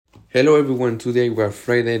Hello everyone, today we are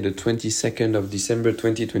Friday the 22nd of December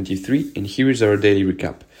 2023 and here is our daily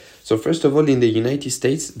recap. So first of all, in the United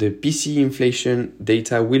States, the PCE inflation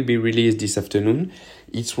data will be released this afternoon.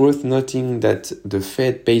 It's worth noting that the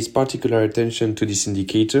Fed pays particular attention to this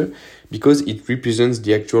indicator because it represents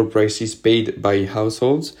the actual prices paid by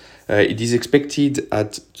households. It is expected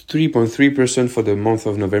at 3.3% for the month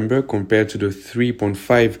of November compared to the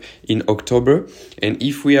 3.5% in October. And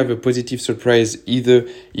if we have a positive surprise, either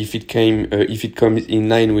if it comes in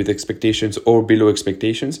line with expectations or below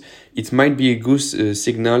expectations, it might be a good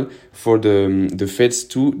signal for the Feds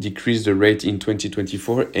to decrease the rate in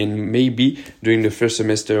 2024 and maybe during the first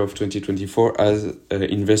semester of 2024 as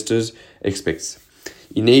investors expect.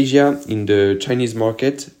 In Asia, in the Chinese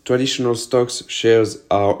market, traditional stocks shares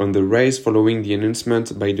are on the rise following the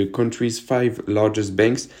announcement by the country's 5 largest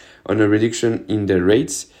banks on a reduction in their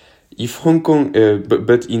rates.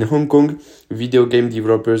 But in Hong Kong, video game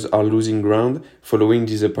developers are losing ground following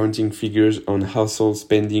disappointing figures on household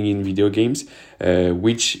spending in video games,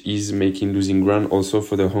 which is making losing ground also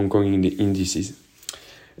for the Hong Kong indices.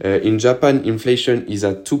 In Japan, inflation is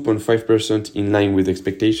at 2.5% in line with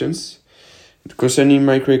expectations. Concerning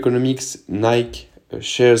microeconomics, Nike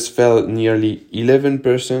shares fell nearly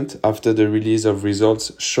 11% after the release of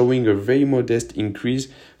results, showing a very modest increase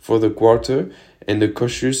for the quarter and a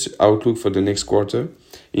cautious outlook for the next quarter.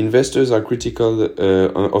 Investors are critical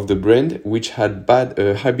of the brand, which had bad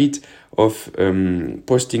habit of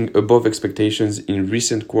posting above expectations in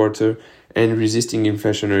recent quarter and resisting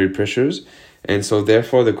inflationary pressures. And so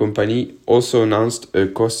therefore the company also announced a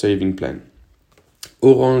cost-saving plan.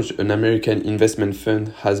 Orange, an American investment fund,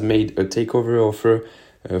 has made a takeover offer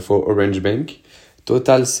for Orange Bank.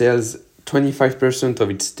 Total sells 25% of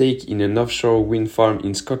its stake in an offshore wind farm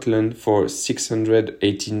in Scotland for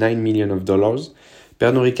 $689 million. Pernod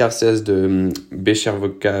Ricard sells the Becher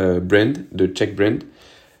Vodka brand, the Czech brand.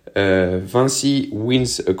 Vinci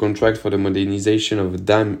wins a contract for the modernization of a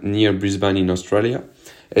dam near Brisbane in Australia.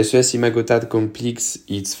 SES Imagotag completes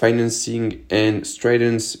its financing and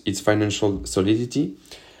strengthens its financial solidity.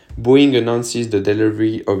 Boeing announces the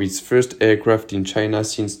delivery of its first aircraft in China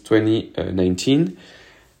since 2019.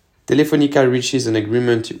 Telefonica reaches an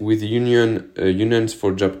agreement with unions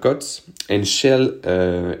for job cuts, and Shell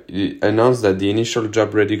announced that the initial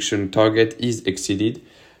job reduction target is exceeded.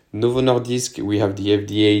 Novo Nordisk, we have the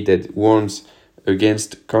FDA that warns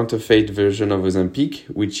against counterfeit version of Ozempic,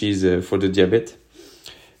 which is for the diabetes.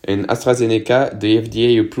 And AstraZeneca, the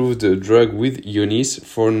FDA approved a drug with Ionis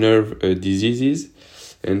for nerve diseases.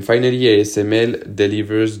 And finally, ASML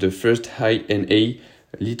delivers the first high-NA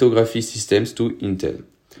lithography systems to Intel.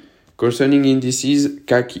 Concerning indices,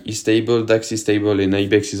 CAC is stable, DAX is stable, and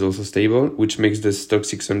IBEX is also stable, which makes the stock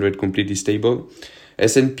 600 completely stable.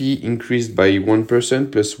 S&P increased by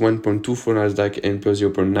 1%, plus 1.2 for Nasdaq and plus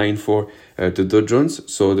 0.9 for the Dow Jones.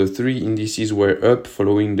 So the 3 indices were up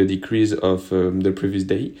following the decrease of the previous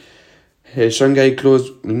day. Shanghai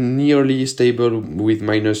closed nearly stable with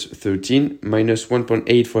minus 13, minus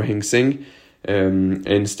 1.8 for Hang Seng,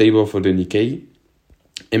 and stable for the Nikkei.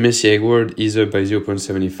 MSCI World is up by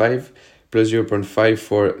 0.75, plus 0.5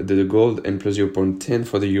 for the gold and plus 0.10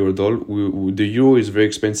 for the Eurodollar. The euro is very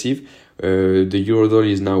expensive. The Eurodollar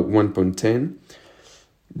is now 1.10.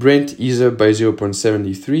 Brent is up by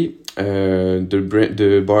 0.73.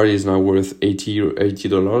 The barrel is now worth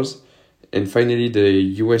 $80. And finally, the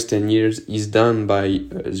US 10 years is down by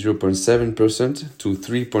 0.7% to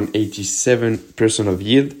 3.87% of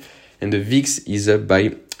yield. And the VIX is up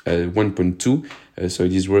by 1.2. So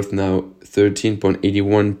it is worth now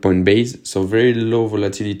 13.81 point base. So very low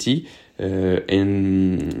volatility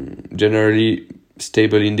and generally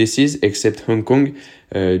stable indices except Hong Kong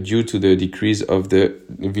due to the decrease of the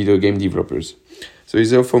video game developers. So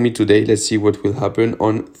it's all for me today. Let's see what will happen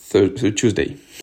on Tuesday.